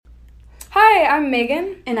Hi, I'm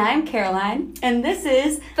Megan. And I'm Caroline. And this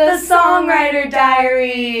is The Songwriter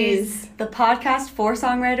Diaries, the podcast for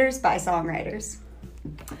songwriters by songwriters.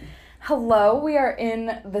 Hello, we are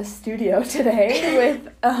in the studio today with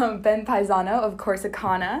Ben Paisano of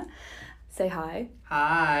Corsicana. Say hi.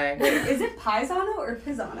 Hi. Wait, is it Paisano or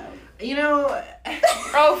Pisano? You know...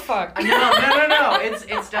 Oh, fuck. No.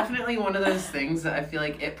 It's definitely one of those things that I feel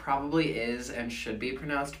like it probably is and should be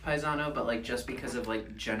pronounced Paisano, but, like, just because of,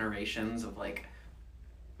 like, generations of, like,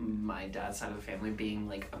 my dad's side of the family being,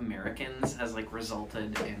 like, Americans has, like,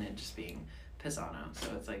 resulted in it just being Pisano. So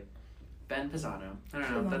it's, like, Ben Pisano. I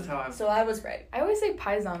don't know. That's how I've... So I was right. I always say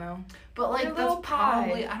Paisano. But, like, Your that's little pie.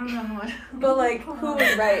 probably... I don't know how much... But, like, who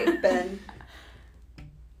was right, Ben?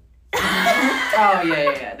 Oh,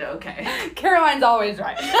 yeah. No, okay. Caroline's always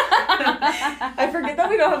right. I forget that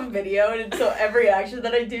we don't have a video, and so every action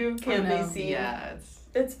that I do can't be seen. Yeah,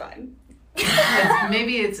 It's fine.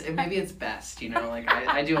 maybe it's best, you know, like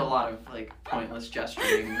I do a lot of like pointless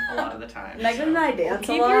gesturing a lot of the time. Megan and I dance a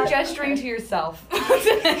Keep lot. your gesturing to yourself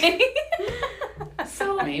today.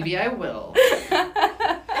 So Maybe I will.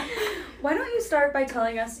 why don't you start by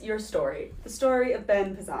telling us your story? The story of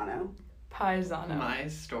Ben Pisano. Paisano. My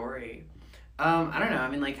story. I don't know. I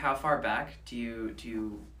mean, like, how far back do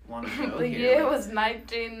you want to go The here? year Like, was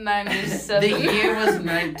 1997. the year was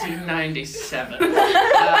 1997.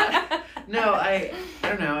 No, I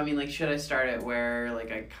don't know. I mean, like, should I start at where,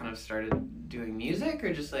 like, I kind of started doing music,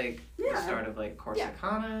 or just, like, the start of, like,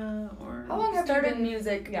 Corsicana, or... How long have you Started been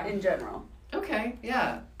music in general. Okay,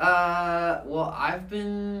 yeah. Well, I've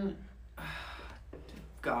been...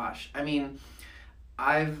 Gosh, I mean,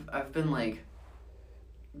 I've been, like,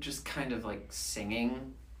 just kind of, like,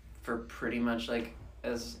 singing for pretty much, like,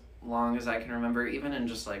 as long as I can remember, even in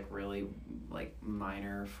just, like, really, like,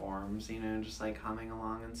 minor forms, you know, just, like, humming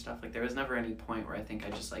along and stuff. Like, there was never any point where I think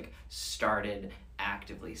I just, like, started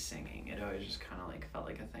actively singing. It always just kind of, like, felt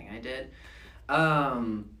like a thing I did.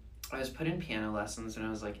 I was put in piano lessons when I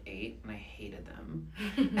was, like, 8, and I hated them.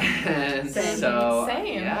 And Same. so,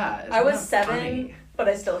 Same. yeah. I was isn't 7, that funny? but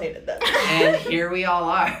I still hated them. And here we all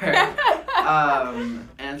are.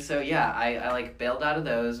 And so, yeah, I like, bailed out of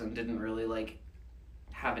those and didn't really, like,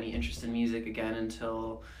 have any interest in music again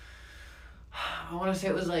until, I want to say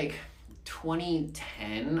it was, like,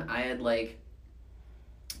 2010. I had, like,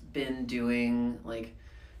 been doing, like,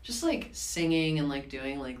 just, like, singing and, like,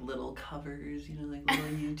 doing, like, little covers, you know, like,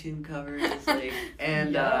 little YouTube covers, like,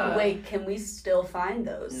 and, Wait, can we still find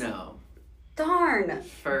those? No. Darn.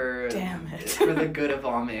 Damn it. For the good of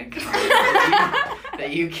all mankind,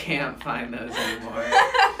 that you can't find those anymore.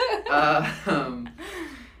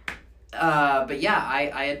 But yeah,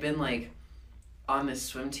 I had been, like, on this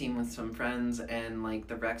swim team with some friends, and, like,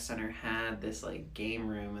 the rec center had this, like, game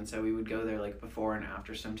room, and so we would go there, like, before and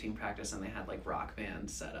after swim team practice, and they had, like, rock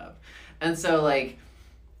bands set up. And so, like,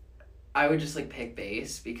 I would just, like, pick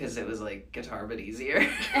bass because it was, like, guitar but easier.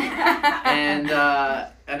 And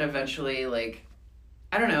eventually, like,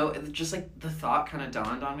 I don't know, it just, like, the thought kind of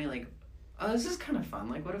dawned on me, like, oh, this is kind of fun.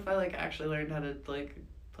 Like, what if I, like, actually learned how to, like,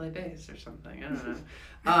 play bass or something? I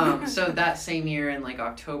don't know. So that same year in, like,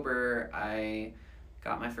 October, I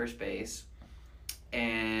got my first bass,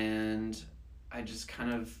 and I just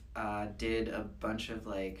kind of did a bunch of,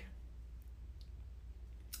 like,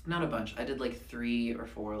 not a bunch, I did, like, 3 or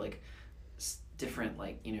 4, like, different,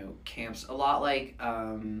 like, you know, camps, a lot like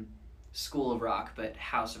School of Rock, but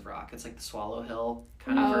House of Rock. It's like the Swallow Hill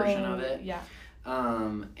kind of version of it. Yeah.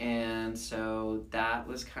 And so that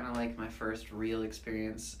was kind of like my first real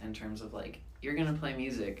experience in terms of, like, you're gonna play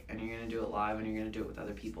music and you're gonna do it live and you're gonna do it with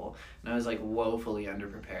other people. And I was, like, woefully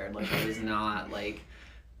underprepared. Like, I was not, like,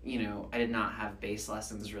 you know, I did not have bass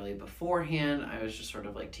lessons really beforehand. I was just sort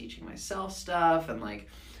of, like, teaching myself stuff, and, like,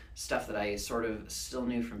 stuff that I sort of still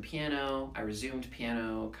knew from piano. I resumed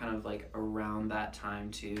piano kind of, like, around that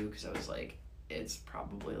time too, because I was like, it's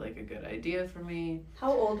probably, like, a good idea for me.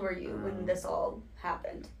 How old were you when this all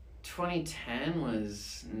happened? 2010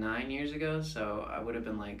 was 9 years ago, so I would have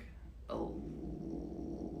been, like, 11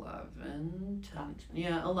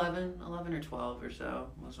 or 12 or so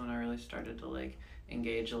was when I really started to, like,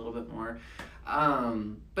 engage a little bit more.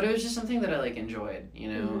 But it was just something that I, like, enjoyed,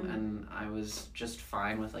 you know, and I was just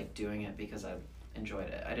fine with, like, doing it because I enjoyed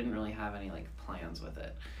it. I didn't really have any, like, plans with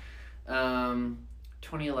it.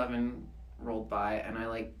 2011 rolled by, and I,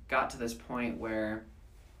 like, got to this point where,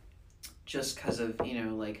 just because of, you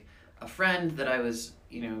know, like, a friend that I was,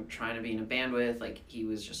 you know, trying to be in a band with, like, he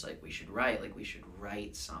was just like, we should write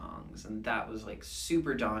songs, and that was, like,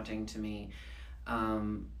 super daunting to me.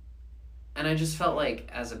 And I just felt like,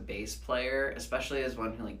 as a bass player, especially as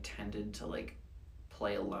one who, like, tended to, like,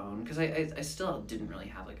 play alone, because I still didn't really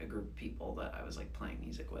have like a group of people that I was like playing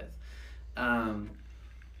music with.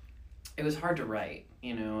 It was hard to write,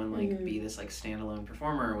 and like be this like standalone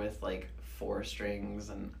performer with like 4 strings,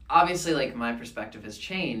 and obviously like my perspective has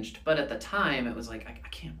changed, but at the time it was like I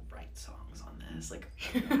can't write songs on this, like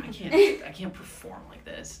I can't perform like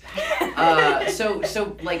this.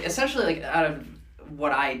 So like essentially like out of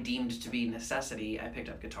what I deemed to be necessity, I picked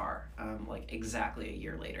up guitar like exactly a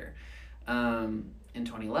year later, in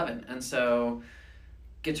 2011, and so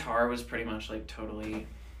guitar was pretty much like totally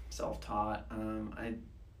self-taught. I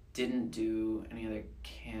didn't do any other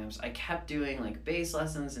camps. I kept doing like bass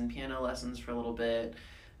lessons and piano lessons for a little bit,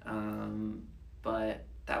 but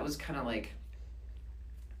that was kind of like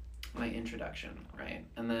my introduction, right?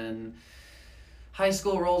 And then high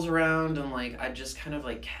school rolls around, and like I just kind of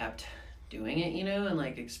like kept doing it, and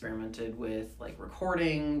like experimented with like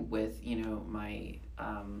recording with my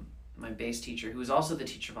my bass teacher, who was also the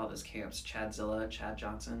teacher of all those camps, Chad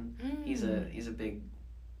Johnson. He's a big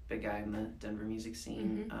guy in the Denver music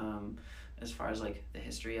scene. As far as like the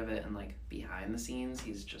history of it and like behind the scenes,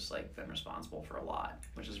 he's just like been responsible for a lot,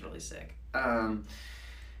 which is really sick.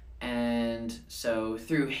 And so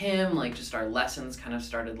through him, like just our lessons kind of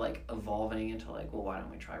started like evolving into like, well, why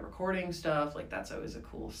don't we try recording stuff? Like that's always a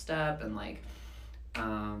cool step. And like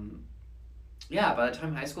yeah, by the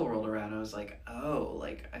time high school rolled around, I was like, oh,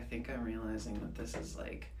 like I think I'm realizing that this is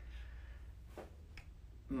like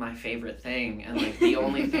my favorite thing, and like the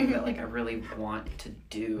only thing that like I really want to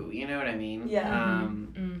do, you know what I mean? Yeah.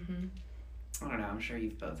 I don't know, I'm sure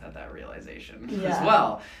you've both had that realization Yeah. as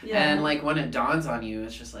well. Yeah. And like when it dawns on you,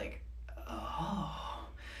 it's just like, oh.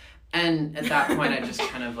 And at that point I just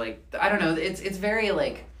kind of like, I don't know, it's very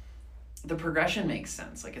like, the progression makes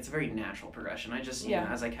sense. Like it's a very natural progression. I just,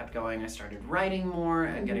 as I kept going, I started writing more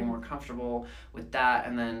and getting more comfortable with that.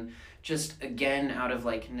 And then just again, out of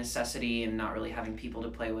like necessity and not really having people to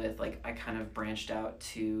play with, like I kind of branched out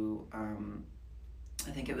to,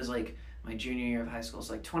 I think it was like my junior year of high school.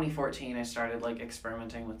 So like 2014, I started like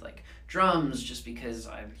experimenting with like drums, just because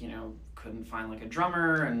I, couldn't find like a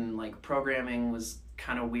drummer, and like programming was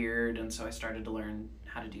kind of weird. And so I started to learn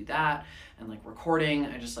how to do that, and like recording,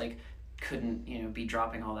 I just like couldn't be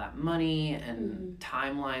dropping all that money, and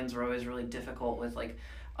timelines were always really difficult with like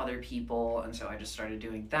other people, and so I just started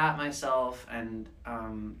doing that myself. And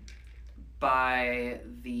by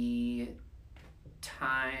the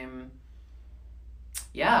time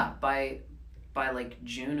by like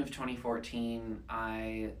June of 2014,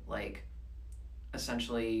 I like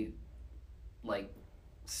essentially like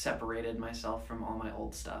separated myself from all my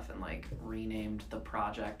old stuff and like renamed the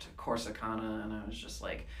project Corsicana, and I was just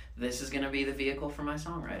like, this is gonna be the vehicle for my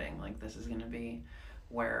songwriting. Like this is gonna be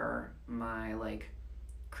where my like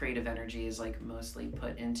creative energy is like mostly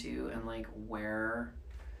put into, and like where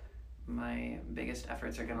my biggest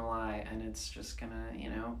efforts are gonna lie, and it's just gonna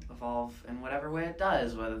evolve in whatever way it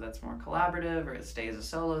does, whether that's more collaborative or it stays a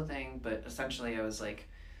solo thing. But essentially I was like,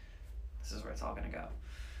 this is where it's all gonna go.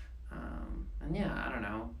 And yeah, I don't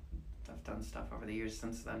know, I've done stuff over the years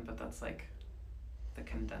since then, but that's like the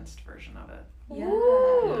condensed version of it. Yeah.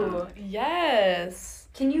 Ooh, yes.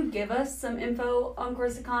 Can you give us some info on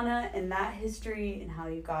Corsicana and that history and how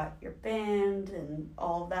you got your band and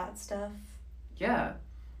all of that stuff? Yeah.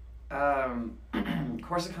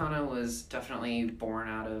 Corsicana was definitely born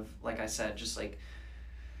out of, like I said, just like,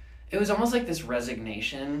 it was almost like this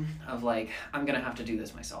resignation of like, I'm gonna have to do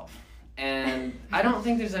this myself. And I don't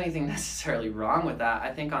think there's anything necessarily wrong with that.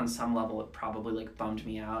 I think on some level it probably like bummed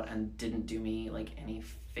me out and didn't do me like any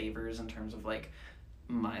favors in terms of like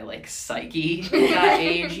my like psyche at that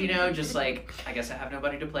age, just like, I guess I have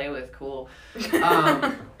nobody to play with, cool.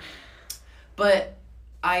 But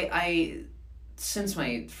I since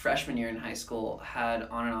my freshman year in high school had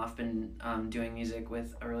on and off been doing music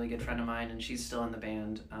with a really good friend of mine, and she's still in the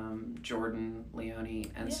band, Jordan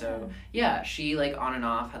Leone. And so she like on and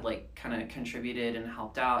off had like kind of contributed and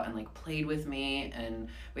helped out and like played with me, and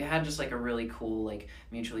we had just like a really cool like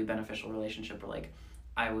mutually beneficial relationship where like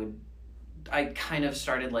I kind of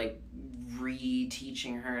started like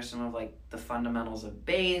re-teaching her some of like the fundamentals of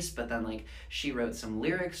bass, but then like she wrote some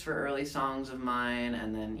lyrics for early songs of mine,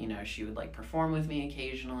 and then she would like perform with me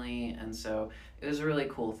occasionally, and so it was a really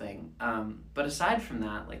cool thing. But aside from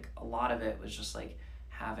that, like a lot of it was just like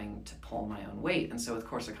having to pull my own weight. And so with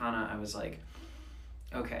Corsicana I was like,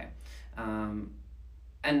 okay, and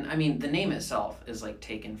I mean the name itself is like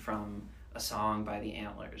taken from a song by the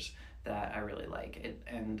Antlers that I really like it,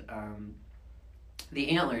 and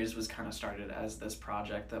the Antlers was kind of started as this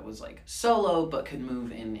project that was like solo but could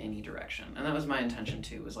move in any direction, and that was my intention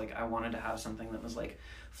too. Was like I wanted to have something that was like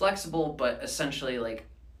flexible, but essentially like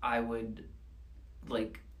I would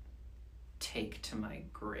like take to my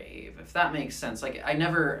grave, if that makes sense. Like I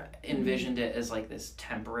never envisioned it as like this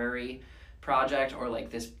temporary project or like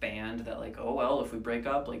this band that like, oh well, if we break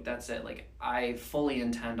up, like that's it. Like I fully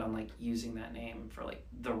intend on like using that name for like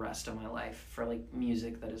the rest of my life for like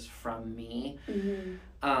music that is from me,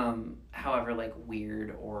 however like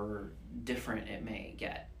weird or different it may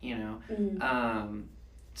get, you know.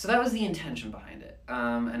 So that was the intention behind it,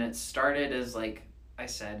 and it started as, like I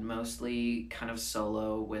said, mostly kind of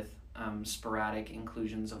solo with sporadic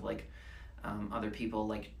inclusions of like other people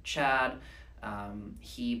like Chad.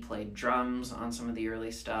 He played drums on some of the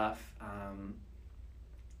early stuff.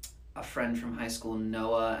 A friend from high school,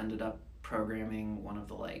 Noah, ended up programming one of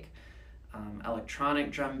the like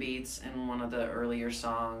electronic drum beats in one of the earlier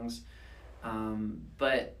songs.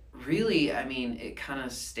 But really, I mean, it kind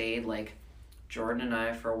of stayed like Jordan and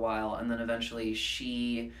I for a while, and then eventually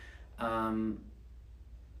she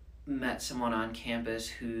met someone on campus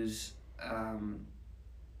whose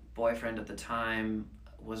boyfriend at the time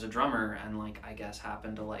was a drummer and like I guess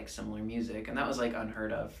happened to like similar music, and that was like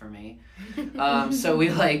unheard of for me. So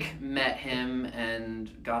we like met him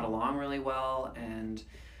and got along really well, and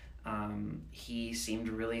he seemed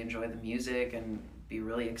to really enjoy the music and be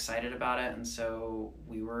really excited about it, and so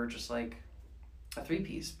we were just like a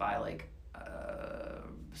three-piece by like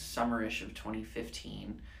summerish of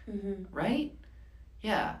 2015. Right?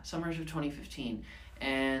 Yeah, summerish of 2015.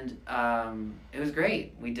 And it was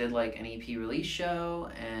great. We did like an EP release show,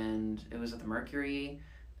 and it was at the Mercury,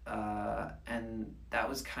 and that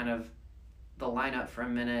was kind of the lineup for a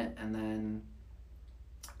minute, and then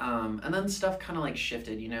stuff kind of like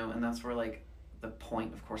shifted, you know, and that's where like the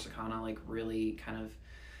point of Corsicana like really kind of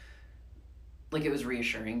like it was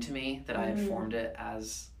reassuring to me that I had formed it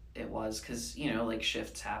as it was, because you know like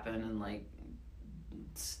shifts happen and like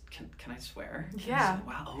can I swear? Yeah.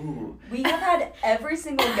 Wow. Ooh. We have had every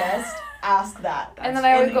single guest ask that. And then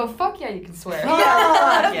I always go, fuck yeah, you can swear.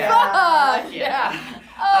 Yeah. Fuck yeah.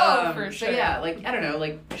 Oh, for sure. So yeah, like, I don't know,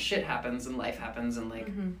 like, shit happens and life happens and,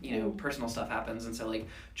 like, you know, personal stuff happens. And so, like,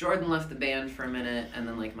 Jordan left the band for a minute, and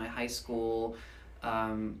then, like, my high school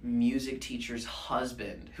music teacher's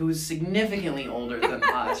husband, who was significantly older than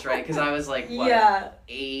us, right? Because I was, like, what? Yeah.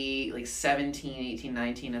 17, 18,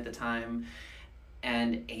 19 at the time.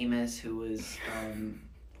 And Amos, who was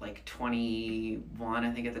like 21,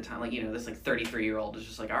 I think at the time, like, you know, this like 33-year-old is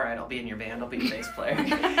just like, all right, I'll be in your band, I'll be your bass player.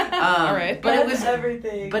 All right. But it was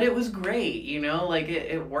everything. But it was great, you know, like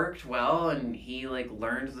it worked well, and he like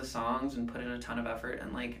learned the songs and put in a ton of effort,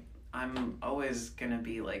 and like I'm always gonna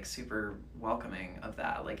be like super welcoming of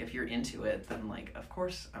that. Like if you're into it, then like of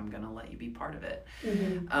course I'm gonna let you be part of it.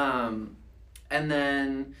 And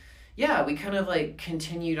then yeah, we kind of like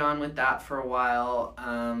continued on with that for a while.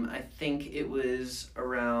 I think it was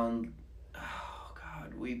around, oh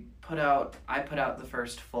God, I put out the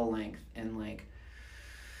first full length in like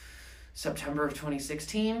September of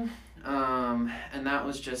 2016. And that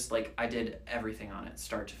was just like, I did everything on it,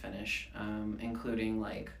 start to finish, including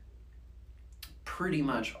like pretty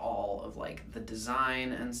much all of like the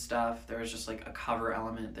design and stuff. There was just like a cover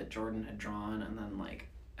element that Jordan had drawn, and then like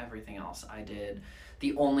everything else I did.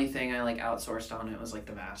 The only thing I like outsourced on it was like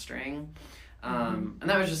the mastering. And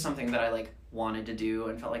that was just something that I like wanted to do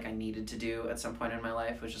and felt like I needed to do at some point in my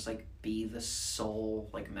life, was just like be the sole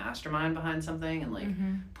like mastermind behind something and like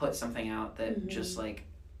put something out that just like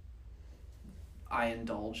I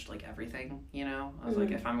indulged like everything, you know? I was like,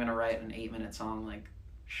 if I'm gonna write an 8-minute song, like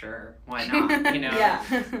sure, why not, you know?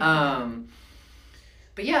 Yeah.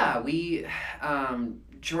 But yeah, we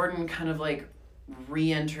Jordan kind of like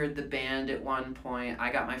re-entered the band at one point.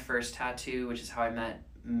 I got my first tattoo, which is how I met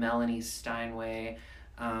Melanie Steinway.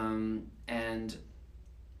 And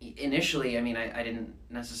initially, I mean, I didn't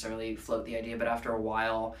necessarily float the idea, but after a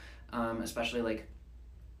while, especially like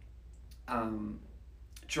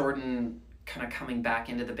Jordan kind of coming back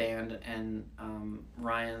into the band and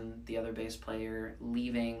Ryan, the other bass player,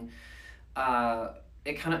 leaving,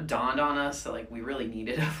 it kind of dawned on us that like we really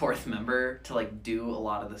needed a fourth member to like do a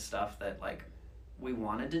lot of the stuff that like we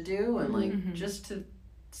wanted to do, and like just to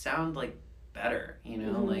sound like better, you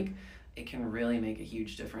know, like it can really make a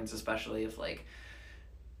huge difference, especially if like,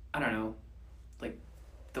 I don't know, like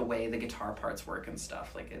the way the guitar parts work and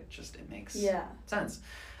stuff, like it makes sense.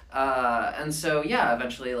 And so yeah,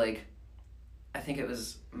 eventually like I think it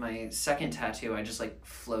was my second tattoo, I just like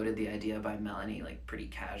floated the idea by Melanie like pretty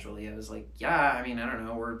casually. I was like, yeah, I mean, I don't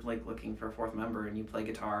know, we're like looking for a fourth member and you play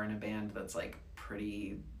guitar in a band that's like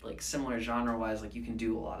pretty like similar genre wise. Like you can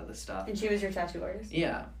do a lot of the stuff. And she was your tattoo artist?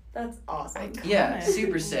 Yeah. That's awesome. Yeah,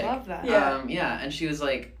 super sick. Love that. Yeah, and she was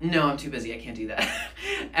like, no, I'm too busy, I can't do that.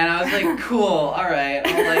 And I was like, cool, all right,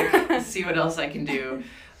 I'll like see what else I can do.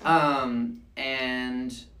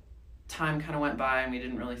 And time kind of went by and we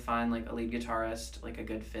didn't really find like a lead guitarist, like a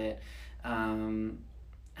good fit. And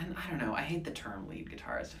I don't know, I hate the term lead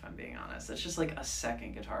guitarist if I'm being honest. It's just like a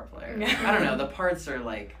second guitar player. I don't know, the parts are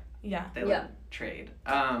like, they like trade.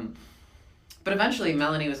 But eventually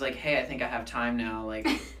Melanie was like, hey, I think I have time now, like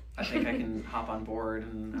I think I can hop on board,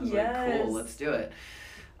 and I was like, cool, let's do it.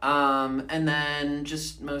 And then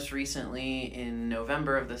just most recently in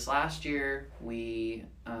November of this last year, we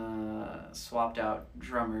swapped out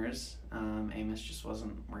drummers. Amos just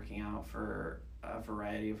wasn't working out for a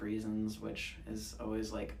variety of reasons, which is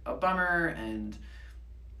always like a bummer, and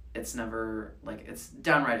it's never like, it's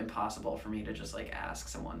downright impossible for me to just like ask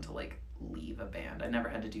someone to like leave a band. I never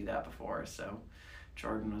had to do that before, so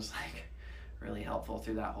Jordan was like really helpful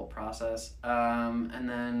through that whole process. And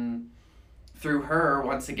then through her,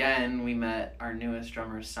 once again, we met our newest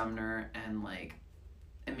drummer, Sumner, and like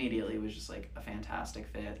immediately was just like a fantastic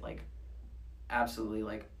fit, like absolutely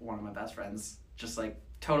like one of my best friends. Just like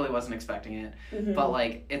totally wasn't expecting it, but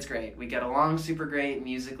like it's great. We get along super great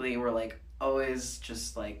musically. We're like always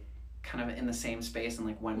just like kind of in the same space, and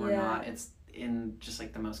like when we're not, it's in just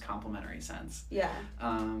like the most complimentary sense.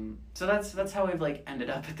 So that's how we've like ended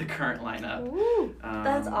up at the current lineup.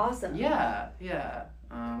 That's awesome. That's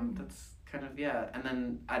kind of and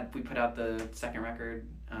then we put out the second record,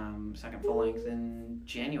 second full length in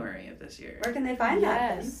January of this year. Where can they find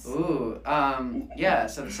that? So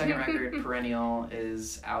the second record, Perennial,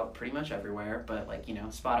 is out pretty much everywhere, but like, you know,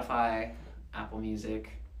 Spotify, Apple Music,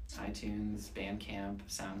 iTunes, Bandcamp,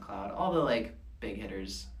 SoundCloud, all the like big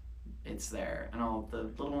hitters, it's there, and all the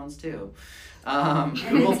little ones too.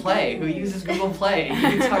 Google Play. Who uses Google Play?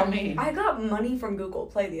 You tell me. I got money from Google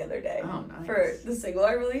Play the other day. Oh, nice. For the single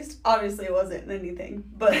I released. Obviously, it wasn't anything,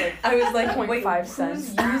 but like, I was like, wait, 0.5 who's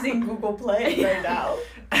cents. using Google Play right now?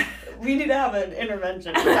 We need to have an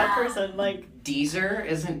intervention for that person. Like Deezer,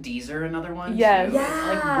 isn't Deezer another one? Yes. Too?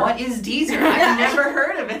 Like, what is Deezer? I've never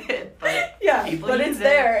heard of it, but people use it's it.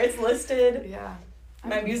 there. It's listed. Yeah.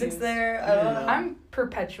 My music's there. I don't know. I'm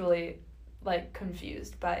perpetually like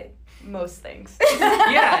confused by most things. No,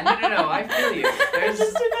 I feel you. There's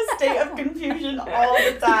just in a state of confusion all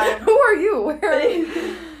the time. Who are you? Where are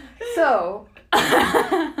you? So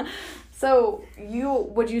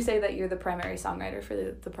would you say that you're the primary songwriter for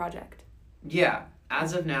the project? Yeah.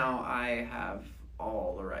 As of now, I have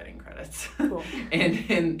all the writing credits. Cool.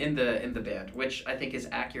 in the band, which I think is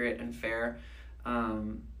accurate and fair.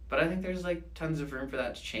 But I think there's like tons of room for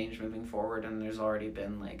that to change moving forward, and there's already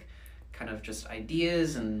been like kind of just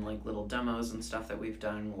ideas and like little demos and stuff that we've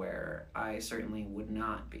done where I certainly would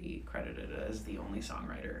not be credited as the only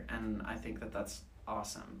songwriter, and I think that that's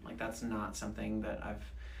awesome. Like that's not something that I've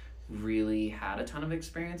really had a ton of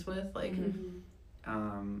experience with. Like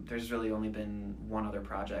there's really only been one other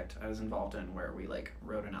project I was involved in where we like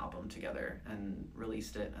wrote an album together and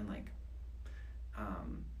released it, and like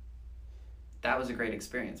that was a great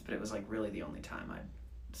experience, but it was like really the only time I'd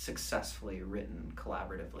successfully written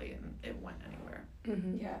collaboratively and it went anywhere.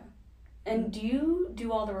 Yeah. And do you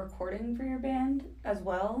do all the recording for your band as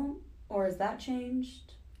well, or has that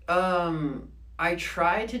changed? I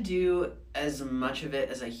try to do as much of it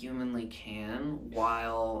as I humanly can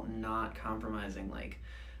while not compromising like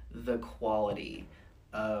the quality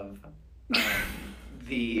of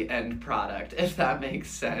the end product, if that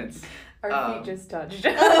makes sense. Our feet just touched.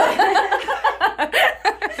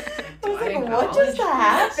 What just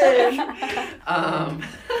happened?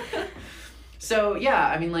 So yeah,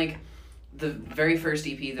 I mean like the very first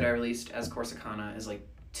EP that I released as Corsicana is like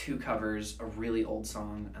 2 covers, a really old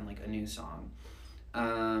song and like a new song.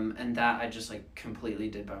 And that I just like completely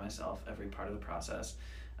did by myself, every part of the process.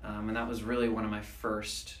 And that was really one of my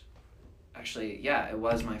first, it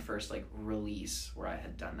was my first like release where I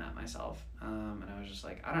had done that myself. And I was just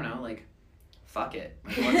like, I don't know, like fuck it.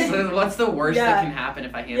 Like, what's the worst that can happen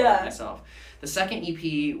if I handle it myself? The second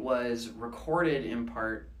EP was recorded in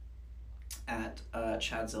part at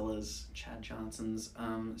Chad Johnson's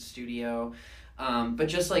studio, but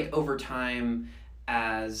just like over time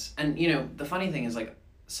and you know, the funny thing is like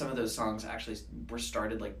some of those songs actually were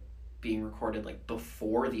started like being recorded like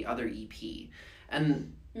before the other EP,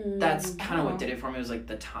 and that's kind of what did it for me. Was like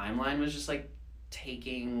the timeline was just like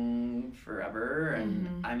taking forever,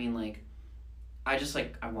 and I mean like I just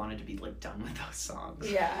like I wanted to be like done with those songs.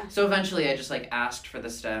 Yeah. So eventually I just like asked for the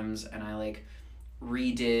stems, and I like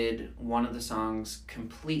redid one of the songs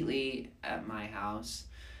completely at my house,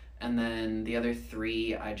 and then the other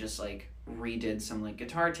 3 I just like redid some like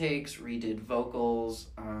guitar takes, redid vocals,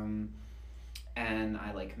 and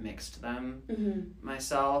I like mixed them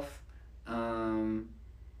myself. And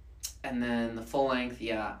then the full length,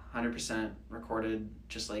 100% recorded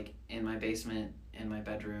just like in my basement, in my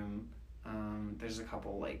bedroom. There's a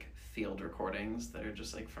couple like field recordings that are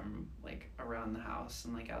just like from like around the house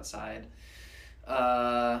and like outside.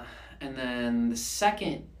 And then the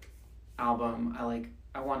second album,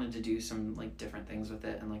 I wanted to do some like different things with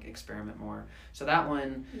it and like experiment more. So that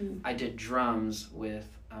one, I did drums with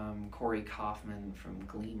Corey Kaufman from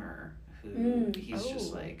Gleamer, who he's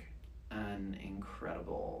just like an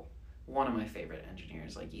incredible, one of my favorite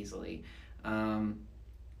engineers, like easily.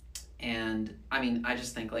 And I mean, I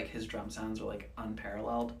just think like his drum sounds are like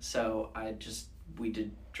unparalleled. So we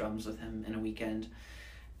did drums with him in a weekend.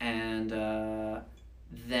 And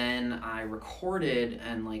then I recorded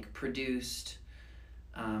and like produced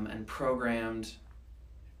and programmed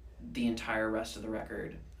the entire rest of the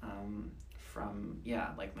record from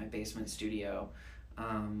like my basement studio,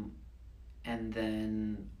 and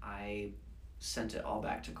then I sent it all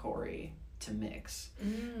back to Corey to mix.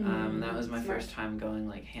 That was my first time going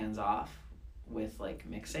like hands off with like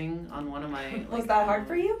mixing on one of my like, was that hard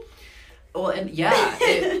for you? Well, and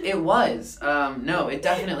it was. No, it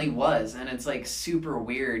definitely was. And it's like super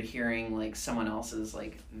weird hearing like someone else's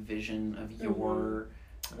like vision of your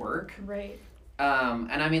work. Right.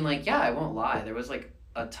 And I mean like, I won't lie. There was like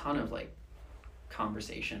a ton of like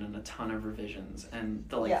conversation and a ton of revisions. And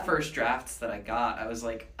the like first drafts that I got, I was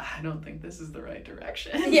like, I don't think this is the right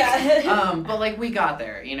direction. Yeah. But like we got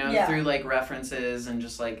there, you know, through like references and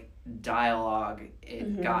just like dialogue,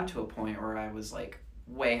 it got to a point where I was like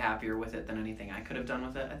way happier with it than anything I could have done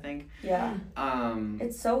with it, I think. Yeah.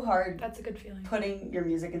 It's so hard. That's a good feeling. Putting your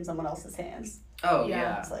music in someone else's hands. Oh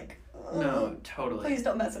yeah. It's like, no, totally. Please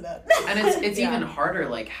don't mess it up. And it's even harder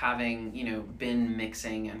like having, you know, been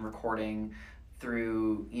mixing and recording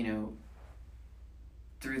through, you know,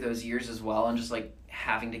 through those years as well, and just like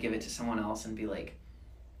having to give it to someone else and be like,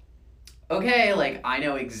 okay, like I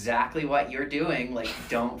know exactly what you're doing, like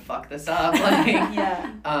don't fuck this up. Like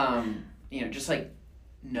you know, just like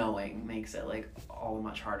knowing makes it like all the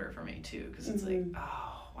much harder for me too, because it's like,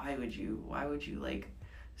 oh, why would you like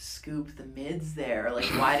scoop the mids there, or like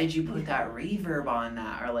why did you put that reverb on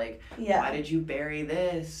that, or like why did you bury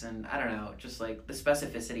this? And I don't know, just like the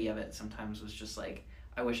specificity of it sometimes was just like,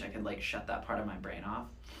 I wish I could like shut that part of my brain off.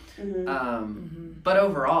 But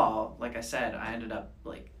overall, like I said, I ended up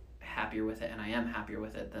like happier with it, and I am happier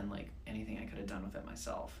with it than like anything I could have done with it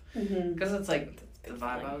myself, because it's like the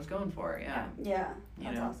vibe I was going for.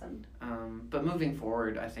 That's awesome. But moving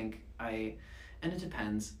forward, I think and it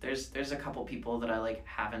depends. There's a couple people that I like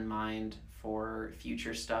have in mind for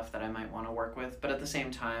future stuff that I might want to work with, but at the same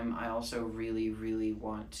time, I also really, really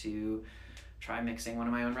want to try mixing one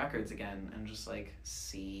of my own records again and just like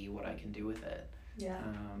see what I can do with it.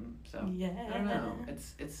 So I don't know.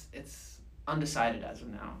 It's undecided as of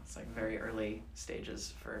now. It's like very early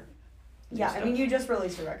stages for. I mean, you just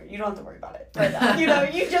released a record. You don't have to worry about it. But, you know,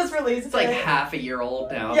 you just released it's like half a year old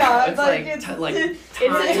now. Yeah, it's like it's a toddler.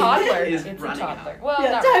 It's a running toddler. out. Well,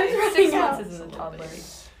 time's not 6 running out. months isn't a toddler.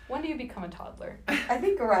 When do you become a toddler? I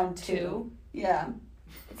think around 2. Yeah.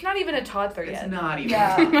 It's not even a toddler yet. It's not even.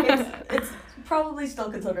 Yeah, it's probably still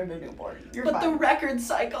considered a newborn. But the record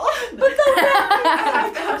cycle. I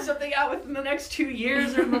have to have something out within the next 2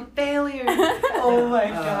 years or I'm a failure. Oh my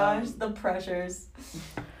gosh, the pressures.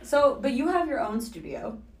 So, but you have your own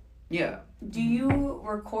studio. Yeah. Do you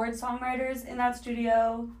record songwriters in that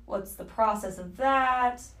studio? What's the process of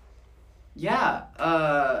that? Yeah.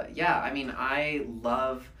 I mean, I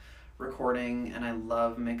love recording and I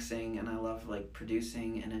love mixing and I love like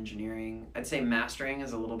producing and engineering. I'd say mastering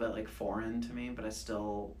is a little bit like foreign to me, but I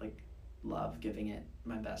still like love giving it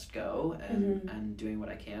my best go and doing what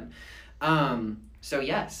I can. So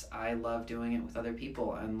yes, I love doing it with other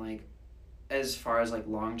people, and like as far as like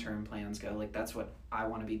long-term plans go, like that's what I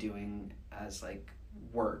want to be doing as like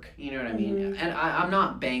work, you know what I mean? And I'm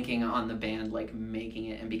not banking on the band like making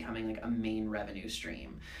it and becoming like a main revenue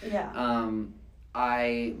stream.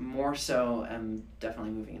 I more so am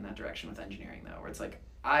definitely moving in that direction with engineering though, where it's like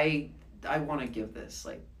I want to give this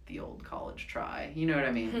like the old college try, you know what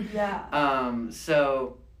I mean? Yeah.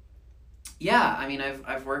 So Yeah, I mean,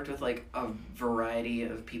 I've worked with like a variety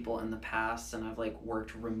of people in the past, and I've like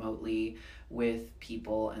worked remotely with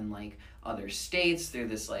people in like other states through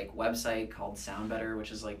this like website called Sound Better, which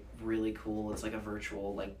is like really cool. It's like a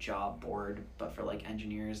virtual like job board, but for like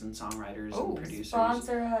engineers and songwriters and producers.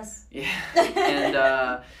 Sponsor us. Yeah,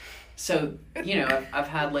 and so you know, I've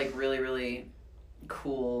had like really really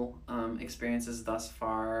cool experiences thus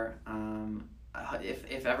far.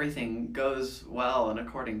 If everything goes well and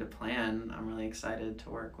according to plan, I'm really excited to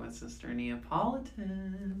work with Sister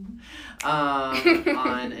Neapolitan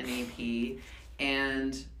on an EP,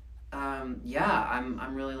 and yeah,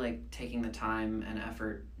 I'm really like taking the time and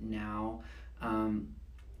effort now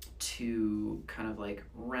to kind of like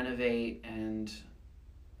renovate and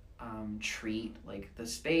treat like the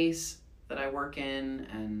space that I work in,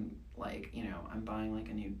 and like, you know, I'm buying like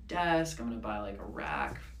a new desk. I'm gonna buy like a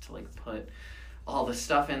rack to like put all the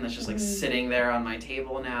stuff in that's just like sitting there on my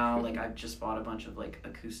table now. Like I've just bought a bunch of like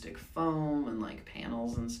acoustic foam and like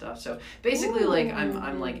panels and stuff. So basically like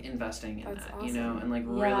I'm like investing in That's that, awesome. you know, and like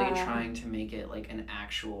really trying to make it like an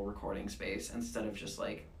actual recording space instead of just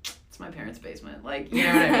like it's my parents' basement. Like, you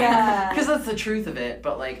know what I mean? Yeah. Because that's the truth of it.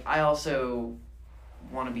 But like I also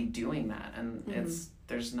want to be doing that, and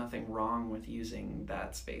there's nothing wrong with using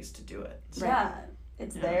that space to do it. So, Yeah,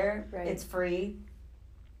 it's there. Right. It's free.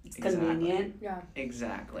 It's Exactly. convenient. Yeah.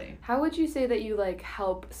 Exactly. How would you say that you like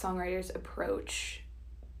help songwriters approach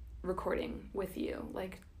recording with you?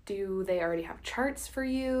 Like, do they already have charts for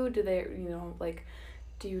you? Do they, you know, like,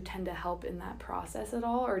 do you tend to help in that process at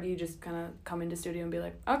all, or do you just kind of come into studio and be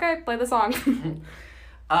like, okay, play the song?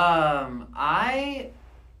 I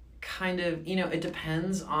kind of, you know, it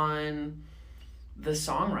depends on the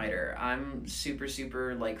songwriter. I'm super,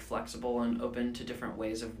 super like flexible and open to different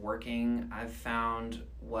ways of working. I've found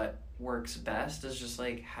what works best is just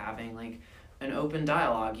like having like an open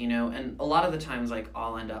dialogue, you know, and a lot of the times like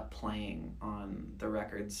I'll end up playing on the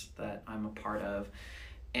records that I'm a part of,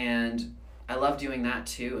 and I love doing that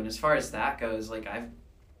too. And as far as that goes, like I've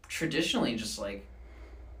traditionally just like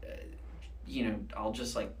you know, I'll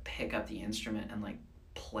just like pick up the instrument and like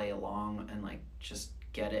play along and like just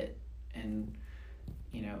get it in,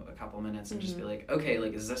 you know, a couple minutes and just be like, okay,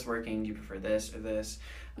 like, is this working? Do you prefer this or this?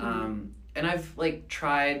 And I've like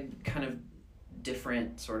tried kind of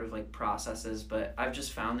different sort of like processes, but I've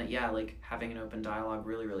just found that, yeah, like having an open dialogue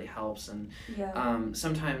really, really helps. And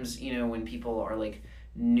sometimes, you know, when people are like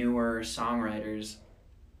newer songwriters,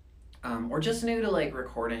 or just new to like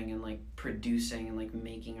recording and like producing and like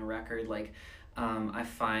making a record, like I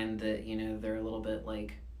find that, you know, they're a little bit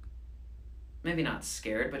like maybe not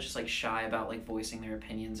scared, but just like shy about like voicing their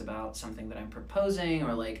opinions about something that I'm proposing,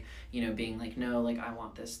 or like, you know, being like, no, like I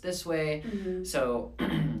want this way. So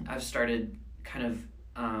I've started kind of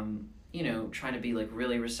you know, trying to be like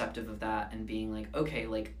really receptive of that and being like, okay,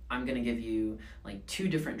 like I'm gonna give you like 2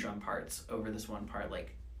 different drum parts over this one part.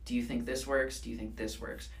 Like, do you think this works? Do you think this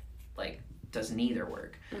works? Like, does neither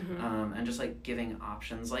work? And just like giving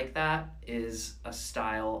options like that is a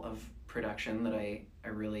style of production that I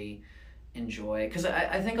really enjoy, because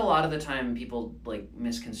I think a lot of the time people like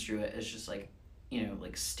misconstrue it as just like, you know,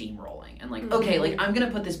 like steamrolling and like, okay, like I'm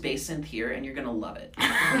gonna put this bass synth here and you're gonna love it.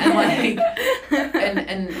 And like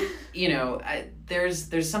and you know,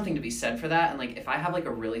 there's something to be said for that. And like if I have like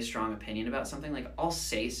a really strong opinion about something, like I'll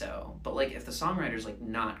say so, but like if the songwriter's like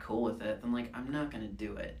not cool with it, then like I'm not gonna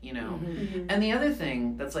do it, you know. And the other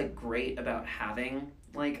thing that's like great about having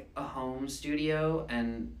like a home studio,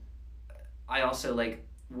 and I also like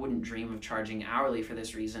wouldn't dream of charging hourly for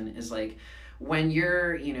this reason, is like when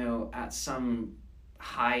you're, you know, at some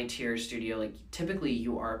high tier studio, like typically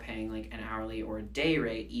you are paying like an hourly or a day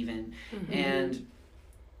rate even, and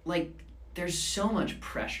like there's so much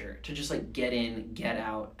pressure to just like get in, get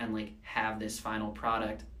out, and like have this final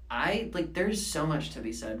product. I like there's so much to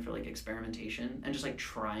be said for like experimentation and just like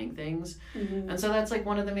trying things. And so that's like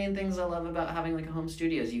one of the main things I love about having like a home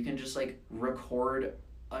studio, is you can just like record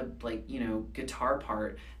a like, you know, guitar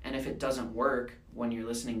part, and if it doesn't work when you're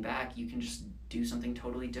listening back, you can just do something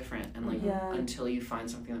totally different, and like until you find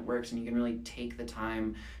something that works, and you can really take the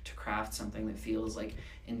time to craft something that feels like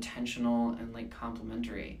intentional and like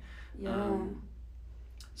complimentary.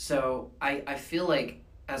 So I feel like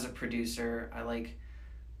as a producer, I like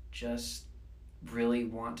just really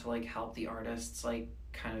want to like help the artists like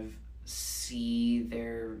kind of see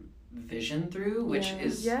their vision through, which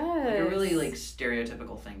is like a really like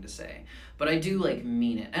stereotypical thing to say, but I do like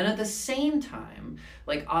mean it. And at the same time,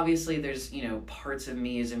 like obviously there's, you know, parts of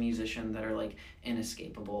me as a musician that are like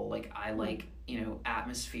inescapable. Like I like you know,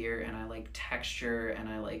 atmosphere, and I like texture, and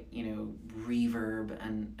I like, you know, reverb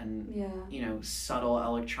and Yeah. you know, subtle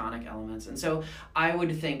electronic elements. And so I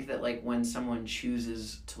would think that like when someone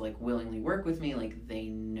chooses to like willingly work with me, like they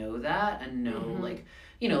know that and know like,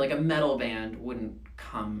 you know, like a metal band wouldn't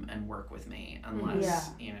come and work with me unless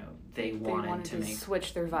you know they wanted to make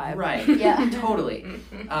switch their vibe. Right. Yeah. Totally.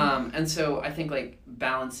 And so I think like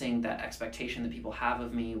balancing that expectation that people have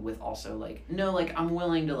of me with also like, no, like I'm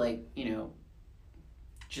willing to like, you know,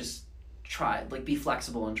 just try, like be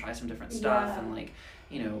flexible and try some different stuff and like,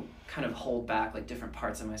 you know, kind of hold back like different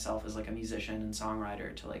parts of myself as like a musician and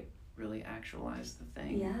songwriter to like really actualize the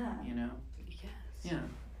thing. Yeah. You know? Yes. Yeah.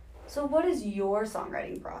 So what is your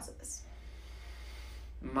songwriting process?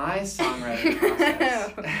 My songwriting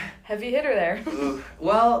process. Heavy hitter there. Ooh.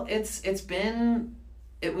 Well,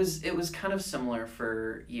 it was kind of similar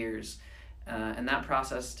for years, and that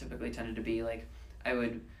process typically tended to be like I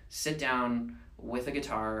would sit down with a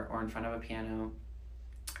guitar or in front of a piano,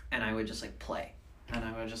 and I would just like play, and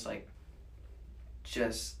I would just like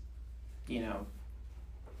you know,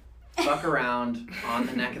 fuck around on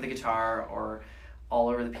the neck of the guitar or all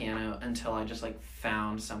over the piano until I just like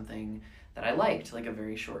found something that I liked, like a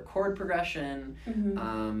very short chord progression.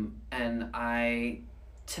 And I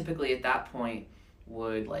typically at that point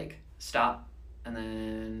would like stop and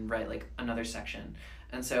then write like another section.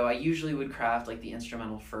 And so I usually would craft like the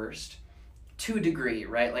instrumental first to a degree,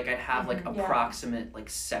 right? Like I'd have like approximate like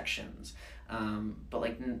sections, but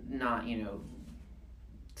like not, you know,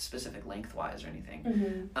 specific lengthwise or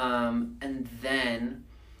anything. And then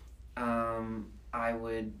I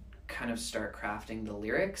would kind of start crafting the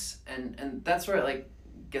lyrics, and that's where it like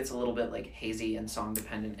gets a little bit like hazy and song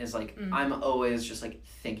dependent, is like I'm always just like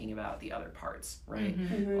thinking about the other parts, right?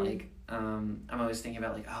 Like I'm always thinking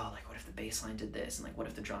about like, oh, like what if the bass line did this, and like what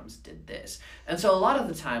if the drums did this. And so a lot of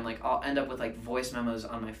the time like I'll end up with like voice memos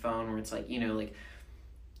on my phone where it's like, you know, like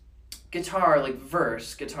guitar like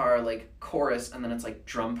verse, guitar like chorus, and then it's like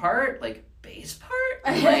drum part, like bass part,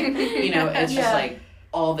 and, like you know, it's just like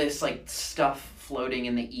all this like stuff floating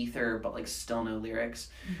in the ether, but like still no lyrics.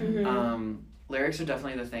 Lyrics are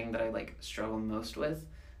definitely the thing that I like struggle most with,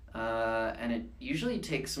 and it usually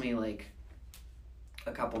takes me like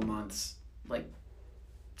a couple months, like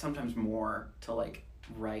sometimes more, to like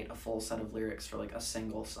write a full set of lyrics for like a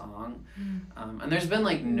single song. And there's been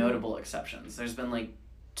like notable exceptions. There's been like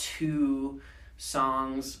 2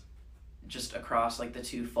 songs just across like the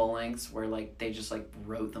 2 full lengths where like they just like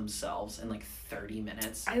wrote themselves in like 30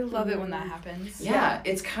 minutes. I love it when that happens. Yeah,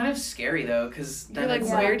 it's kind of scary though, because then you're like,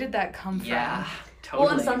 it's where did that come from? Yeah, totally.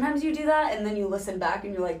 Well, and sometimes you do that and then you listen back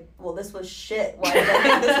and you're like, well, this was shit. Why did I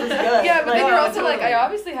think this was good? Yeah, but like, then you're also totally. like, I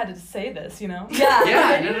obviously had to say this, you know?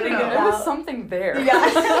 Yeah. No. There was something there.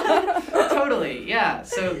 Yeah. Totally, yeah.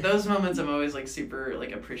 So those moments I'm always like super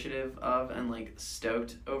like appreciative of and like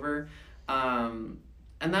stoked over.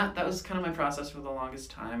 And that was kind of my process for the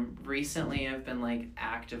longest time. Recently I've been like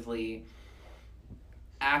actively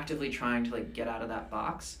trying to like get out of that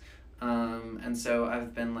box. And so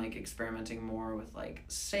I've been like experimenting more with like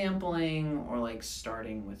sampling, or like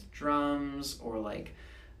starting with drums, or like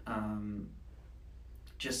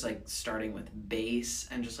just like starting with bass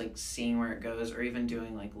and just like seeing where it goes, or even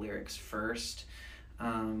doing like lyrics first.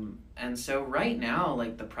 And so right now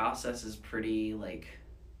like the process is pretty like,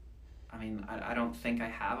 I mean, I don't think I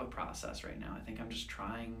have a process right now. I think I'm just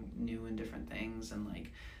trying new and different things, and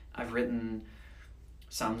like I've written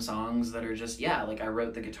some songs that are just, like I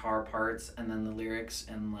wrote the guitar parts and then the lyrics,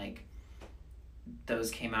 and like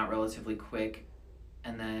those came out relatively quick.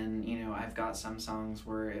 And then, you know, I've got some songs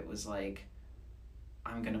where it was like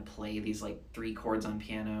I'm gonna play these like 3 chords on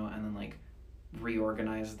piano and then like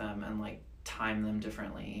reorganize them and like time them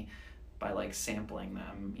differently by like sampling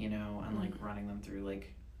them, you know, and like running them through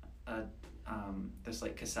like this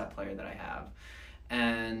like cassette player that I have,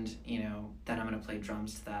 and you know then I'm gonna play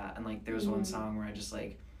drums to that. And like there was one song where I just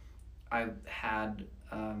like I had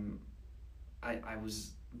I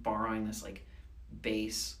was borrowing this like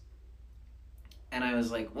bass, and I was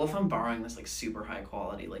like, well, if I'm borrowing this like super high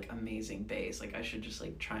quality like amazing bass, like I should just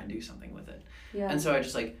like try and do something with it. And so I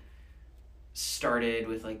just like started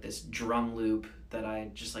with like this drum loop that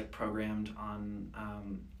I just like programmed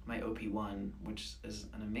on my OP1, which is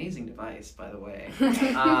an amazing device, by the way.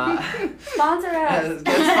 Sponsor us.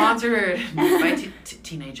 Get sponsored by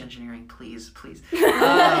Teenage Engineering, please.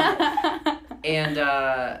 And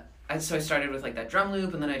so I started with like that drum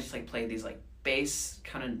loop, and then I just like played these like bass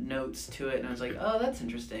kind of notes to it, and I was like, oh, that's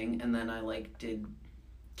interesting. And then I like did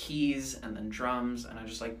keys and then drums, and I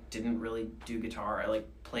just like didn't really do guitar. I like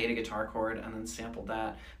played a guitar chord and then sampled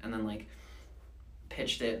that, and then like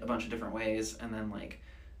pitched it a bunch of different ways and then like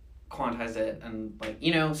quantized it and like,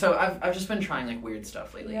 you know, so I've just been trying like weird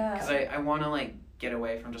stuff lately because I want to like get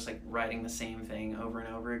away from just like writing the same thing over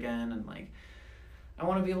and over again, and like I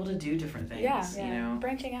want to be able to do different things. You know,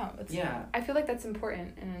 branching out. I feel like that's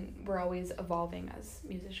important, and we're always evolving as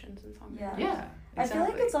musicians and songwriters. Yeah, exactly. I feel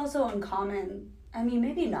like it's also uncommon. I mean,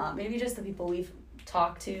 maybe not. Maybe just the people we've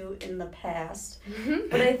talked to in the past.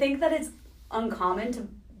 But I think that it's uncommon to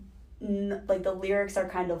like the lyrics are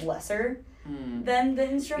kind of lesser than the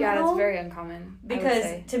instrumental. Yeah, that's very uncommon.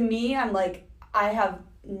 Because to me, I'm like, I have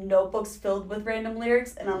notebooks filled with random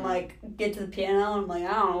lyrics, and I'm like, get to the piano, and I'm like,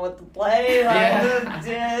 I don't know what to play. Like,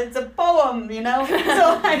 it's a poem, you know?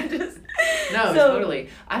 So I just... No, totally.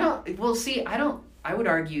 I would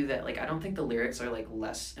argue that, like, I don't think the lyrics are, like,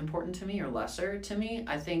 less important to me or lesser to me.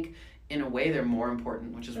 I think, in a way, they're more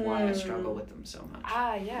important, which is why I struggle with them so much.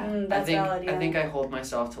 That's valid, yeah. I think I hold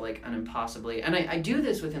myself to, like, an impossibly... And I do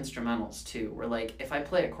this with instrumentals, too, where, like, if I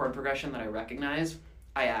play a chord progression that I recognize,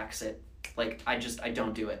 I axe it. Like, I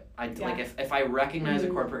don't do it. Like, if I recognize a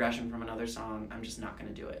chord progression from another song, I'm just not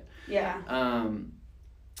going to do it. Yeah.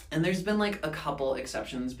 And there's been, like, a couple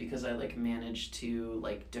exceptions because I, like, managed to,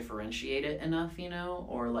 like, differentiate it enough, you know?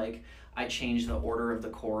 Or, like, I change the order of the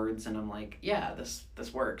chords and I'm like, yeah, this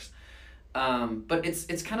works. But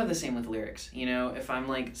it's kind of the same with lyrics, you know? If I'm,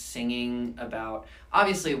 like, singing about...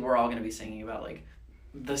 Obviously, we're all going to be singing about, like,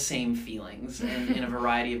 the same feelings in a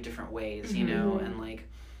variety of different ways, you know? And, like...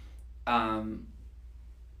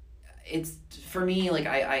 it's for me, like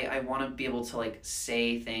I want to be able to like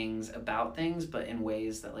say things about things, but in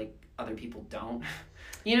ways that like other people don't,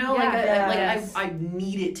 you know, I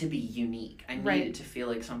need it to be unique. I need it to feel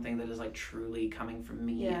like something that is like truly coming from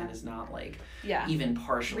me and is not like even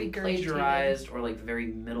partially plagiarized or like very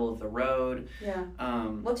middle of the road.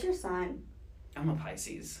 What's your sign? I'm a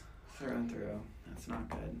Pisces through and through. That's not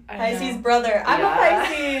good. Pisces brother. I'm a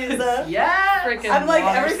Pisces. Yeah. I'm like,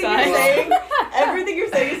 everything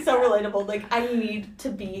you're saying is so relatable. Like, I need to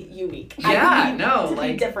be unique. I need to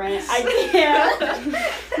be different. I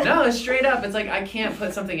can't. No, straight up. It's like, I can't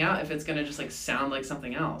put something out if it's going to just like sound like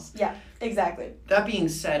something else. Yeah, exactly. That being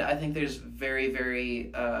said, I think there's very,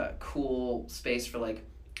 very cool space for like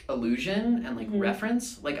illusion and like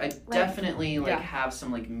reference. Like I definitely like have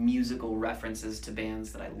some like musical references to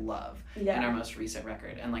bands that I love in our most recent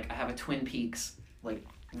record, and like I have a Twin Peaks like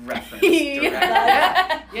reference.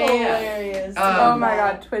 Hilarious. Oh my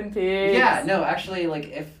god, Twin Peaks. Yeah, no, actually, like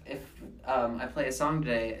if I play a song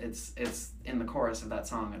today, it's in the chorus of that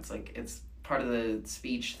song. It's like it's part of the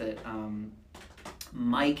speech that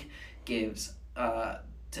Mike gives.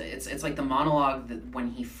 It's like the monologue that when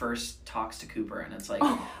he first talks to Cooper, and it's like,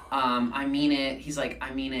 I mean it. He's like,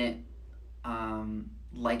 I mean it,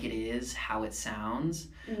 like it is, how it sounds.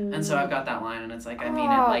 And so I've got that line, and it's like, I mean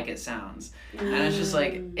it like it sounds. And it's just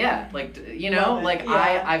like, yeah, like, you know, like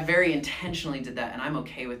I very intentionally did that, and I'm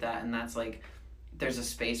okay with that, and that's like, there's a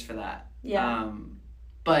space for that. Yeah.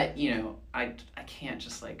 But you know, I can't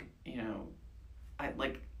just like, you know, I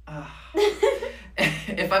like,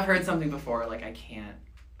 if I've heard something before, like I can't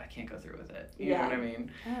go through with it. You know what I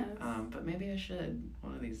mean? Yes. But maybe I should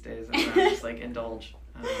one of these days. And just like indulge.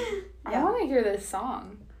 I want to hear this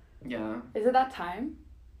song. Yeah. Is it that time?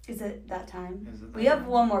 Is it that time? Is it We have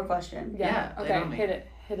one more question. Yeah. Okay,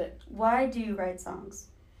 hit it. Why do you write songs?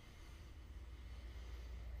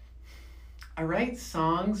 I write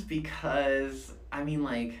songs because I mean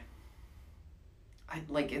like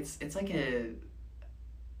it's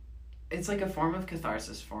like a form of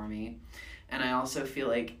catharsis for me. And I also feel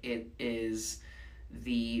like it is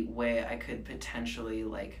the way I could potentially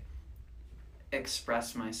like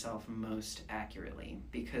express myself most accurately,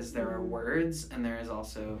 because there are words and there is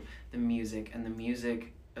also the music, and the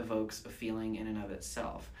music evokes a feeling in and of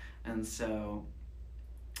itself. And so,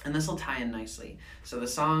 and this will tie in nicely. So the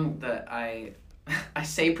song that I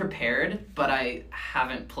say prepared, but I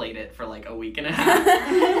haven't played it for like a week and a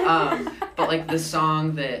half. But like the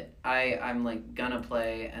song that I'm like gonna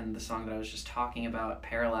play, and the song that I was just talking about,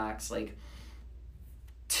 Parallax, like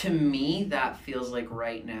to me that feels like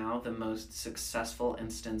right now the most successful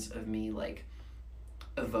instance of me like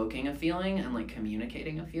evoking a feeling and like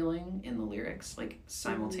communicating a feeling in the lyrics like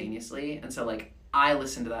simultaneously. And so like I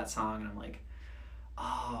listen to that song and I'm like,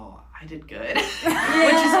 oh, I did good.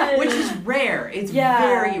 which is rare. It's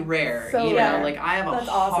very rare. So you rare. know, like I have That's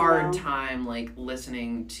a awesome, hard though. time like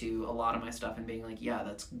listening to a lot of my stuff and being like, yeah,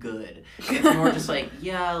 that's good. It's more just like,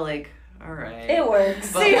 yeah, like, all right. It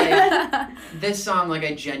works. But like this song, like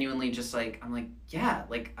I genuinely just like, I'm like, yeah,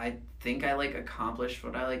 like I think I like accomplished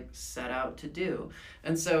what I like set out to do.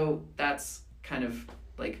 And so that's kind of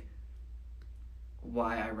like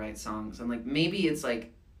why I write songs, and like maybe it's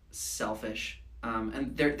like selfish.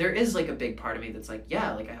 And there is like a big part of me that's like,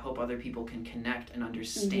 yeah, like I hope other people can connect and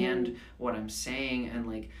understand what I'm saying, and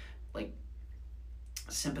like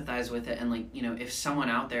sympathize with it, and like, you know, if someone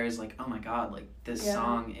out there is like, oh my god, like this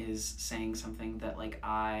song is saying something that like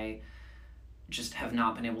I just have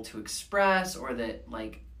not been able to express, or that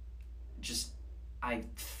like just I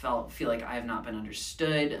feel like I have not been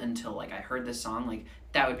understood until like I heard this song, like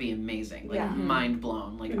that would be amazing, like mind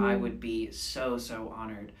blown, like I would be so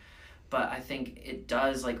honored. But I think it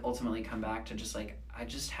does like ultimately come back to just like, I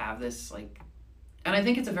just have this like, and I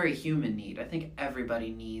think it's a very human need. I think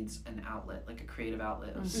everybody needs an outlet, like a creative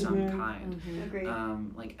outlet of some kind. Agreed.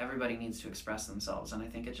 Like everybody needs to express themselves, and I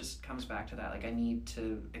think it just comes back to that. Like I need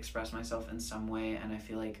to express myself in some way, and I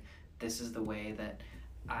feel like this is the way that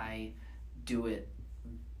I do it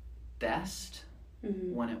best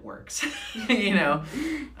when it works. You know?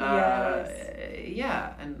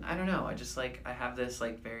 Yeah, and I don't know, I just like, I have this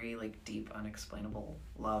like very like deep unexplainable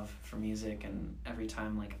love for music, and every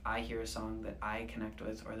time like I hear a song that I connect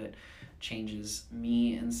with or that changes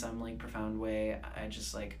me in some like profound way, I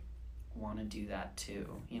just like want to do that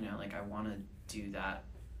too, you know, like I want to do that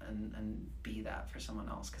and be that for someone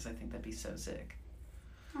else, because I think that'd be so sick.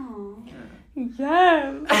 Aww.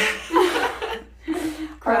 Yes.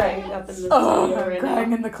 Crying up in the studio right crying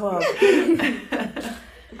now. in the club.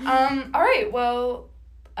 All right, well,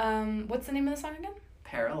 what's the name of the song again?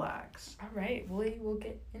 Parallax. All right, we'll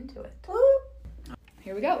get into it. Woo.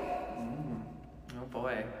 Here we go. Oh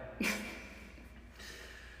boy.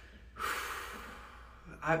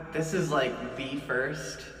 This is like the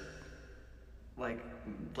first,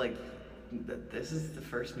 this is the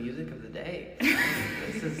first music of the day.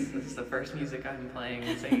 This is the first music I'm playing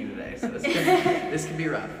and singing today, so this could be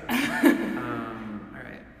rough. All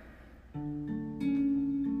right.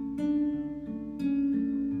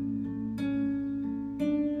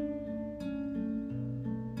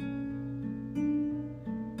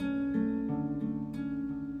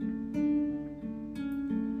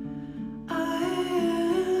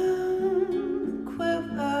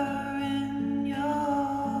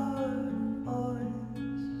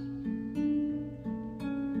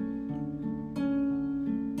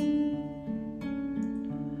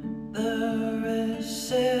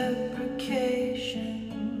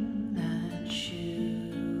 Reciprocation that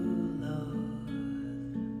you love.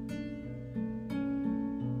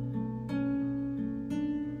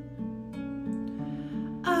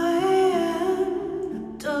 I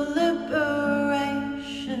am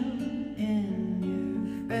deliberation in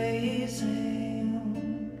your phrasing.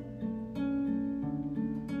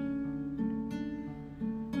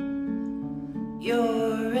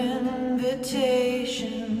 Your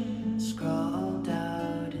invitation scrawled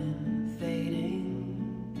out in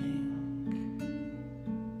fading ink.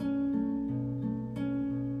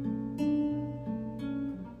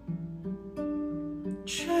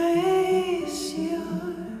 Trace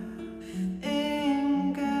your fingers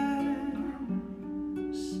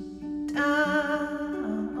down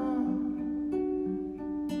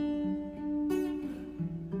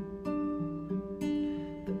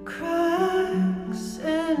the cracks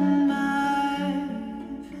in my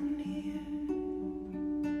veneer.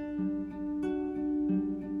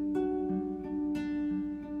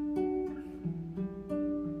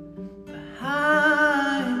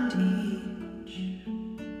 Behind each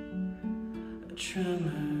a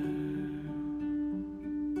tremor.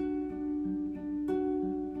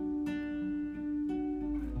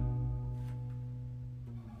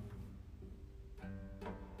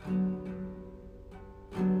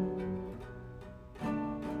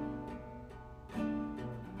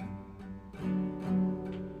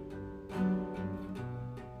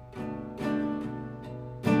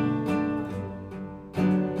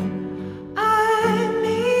 I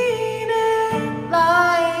mean it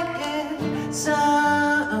like it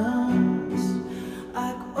sounds,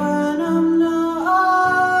 like when I'm not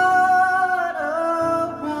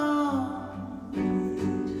around,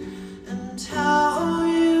 and how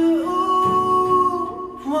you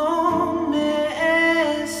want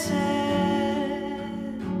it said.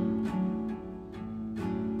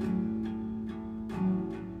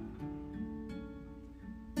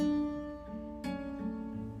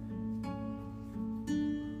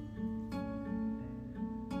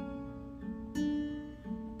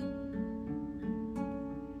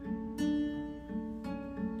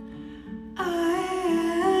 I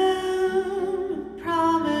am a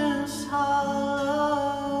promise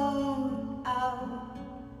hollowed out.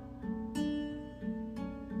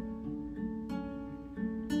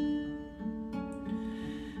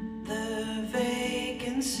 The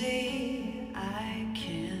vacancy I I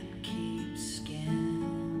can't keep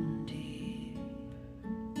skin deep.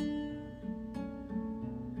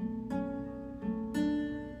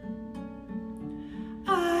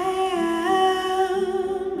 I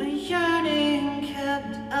am a yearning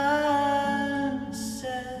kept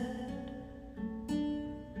unsaid.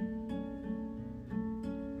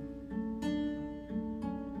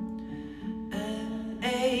 An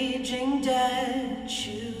aging dead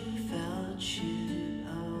you felt you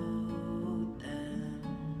owed them.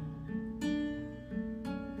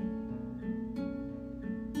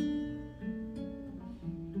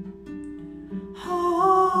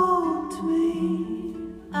 Hold me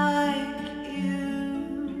like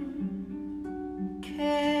you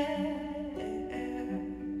care.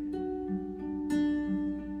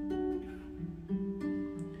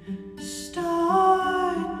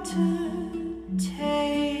 Start to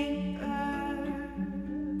taper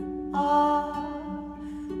off.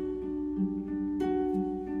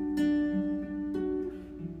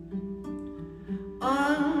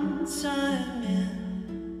 Once I'm in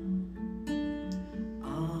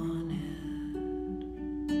on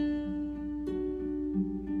it.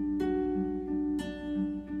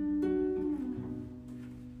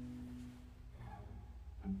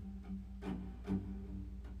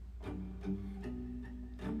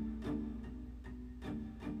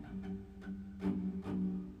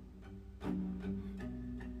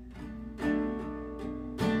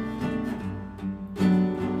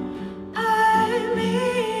 I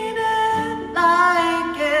mean it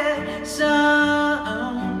like it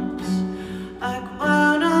sounds, like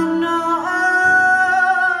when I'm not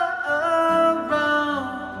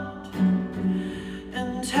around,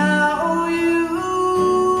 and how you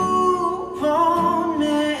won't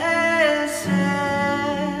miss it.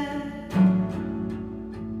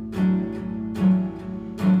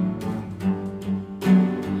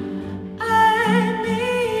 I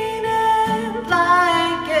mean it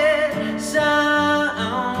like it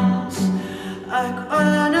sounds, like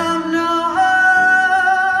when I'm not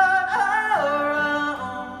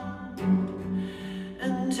around,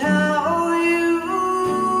 and how you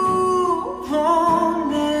won't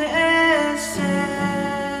miss it.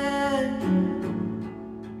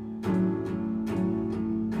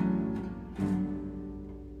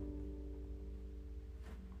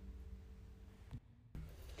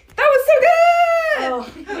 That was so good!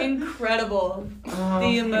 Oh, incredible. Oh,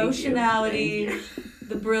 The emotionality,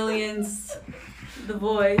 the brilliance, the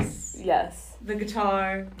voice, Yes. the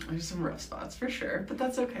guitar. There's some rough spots for sure, but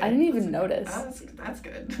that's okay. I didn't even notice. That's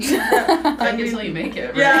good. Fake it till you make it,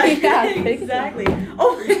 right? Yeah, fake it. exactly.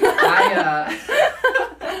 Oh my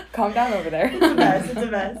God. Calm down over there. It's a mess. It's a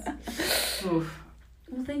mess. Oof.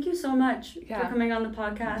 Well, thank you so much Yeah. for coming on the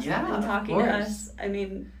podcast Yeah, and of talking to course. us. I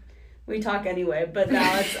mean, we talk anyway, but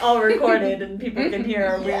now it's all recorded and people can hear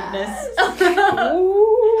our weirdness. Ooh.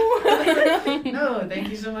 No, thank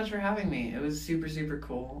you so much for having me. It was super, super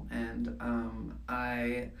cool, and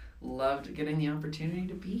I loved getting the opportunity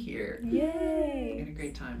to be here. I Yay. had a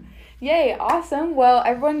great time. Yay, awesome. Well,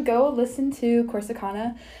 everyone go listen to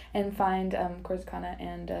Corsicana and find Corsicana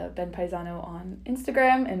and Ben Paisano on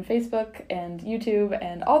Instagram and Facebook and YouTube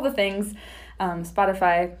and all the things.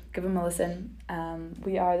 Spotify, give them a listen.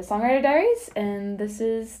 We are the Songwriter Diaries, and this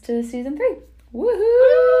is to season 3.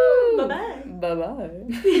 Woohoo! Bye-bye.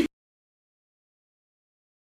 Bye-bye.